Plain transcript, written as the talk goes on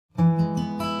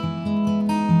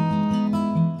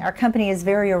Our company is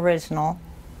very original.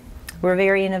 We're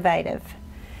very innovative.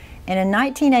 And in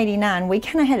 1989, we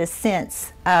kind of had a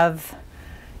sense of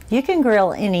you can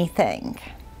grill anything.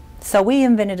 So we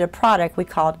invented a product we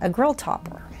called a grill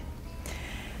topper.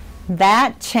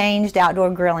 That changed outdoor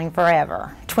grilling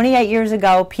forever. 28 years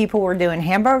ago, people were doing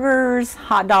hamburgers,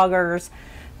 hot doggers.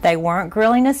 They weren't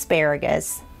grilling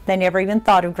asparagus. They never even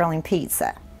thought of grilling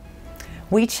pizza.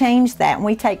 We changed that, and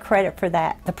we take credit for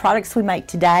that. The products we make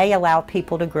today allow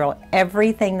people to grill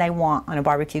everything they want on a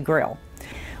barbecue grill.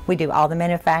 We do all the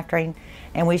manufacturing,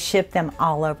 and we ship them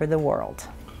all over the world.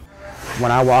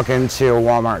 When I walk into a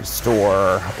Walmart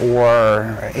store or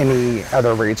any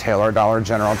other retailer, Dollar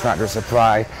General, Tractor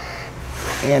Supply,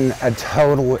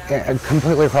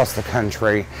 completely across the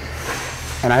country,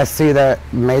 and I see that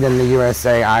Made in the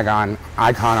USA icon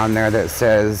on there that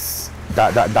says ...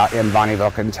 in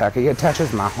Bonnieville, Kentucky, it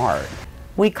touches my heart.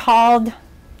 We called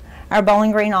our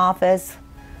Bowling Green office.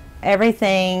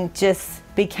 Everything just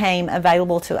became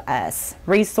available to us.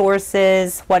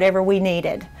 Resources, whatever we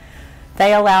needed.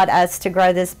 They allowed us to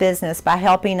grow this business by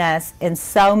helping us in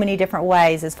so many different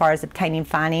ways as far as obtaining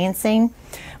financing.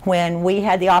 When we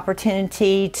had the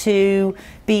opportunity to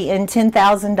be in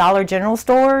 $10,000 general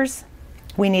stores,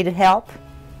 we needed help.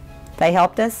 They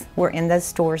helped us. We're in those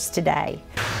stores today.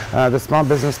 The Small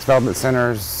Business Development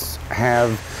Centers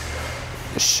have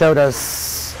showed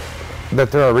us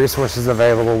that there are resources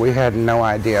available we had no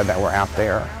idea that were out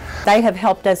there. They have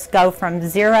helped us go from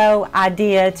zero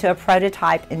idea to a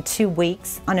prototype in 2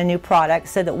 weeks on a new product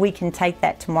so that we can take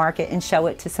that to market and show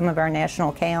it to some of our national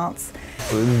accounts.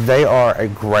 They are a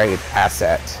great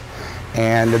asset,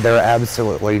 and they're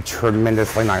absolutely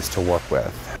tremendously nice to work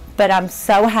with. But I'm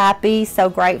so happy, so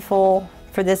grateful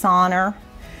for this honor.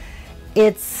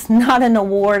 It's not an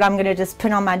award I'm going to just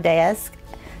put on my desk.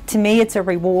 To me, it's a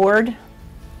reward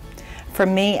for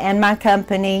me and my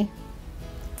company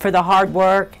for the hard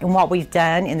work and what we've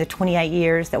done in the 28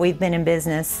 years that we've been in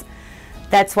business.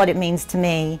 That's what it means to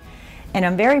me. And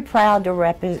I'm very proud to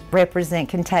represent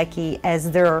Kentucky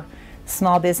as their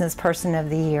Small Business Person of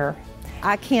the Year.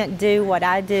 I can't do what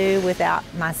I do without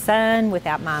my son,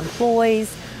 without my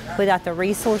employees, without the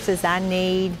resources I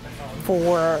need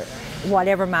for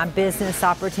whatever my business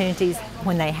opportunities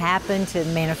when they happen, to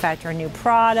manufacture a new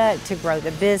product, to grow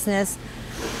the business,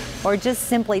 or just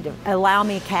simply to allow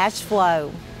me cash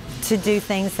flow to do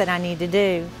things that I need to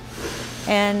do.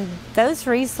 And those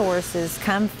resources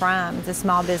come from the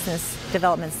Small Business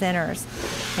Development Centers.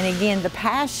 And again, the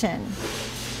passion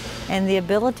and the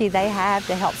ability they have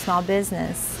to help small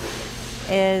business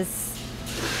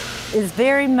is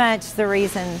very much the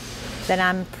reason that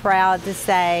I'm proud to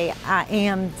say I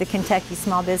am the Kentucky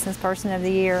Small Business Person of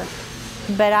the Year.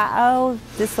 But I owe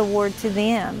this award to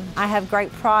them. I have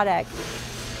great product,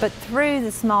 but through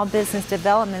the Small Business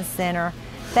Development Center,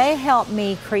 they help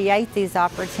me create these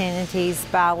opportunities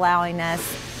by allowing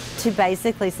us to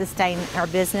basically sustain our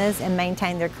business and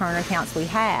maintain the current accounts we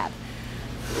have.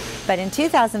 But in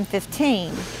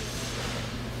 2015,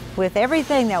 with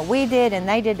everything that we did and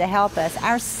they did to help us,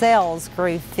 our sales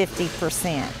grew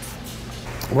 50%.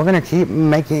 We're going to keep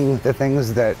making the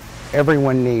things that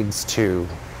everyone needs to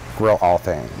grill all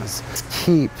things.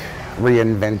 Keep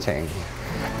reinventing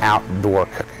outdoor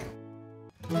cooking.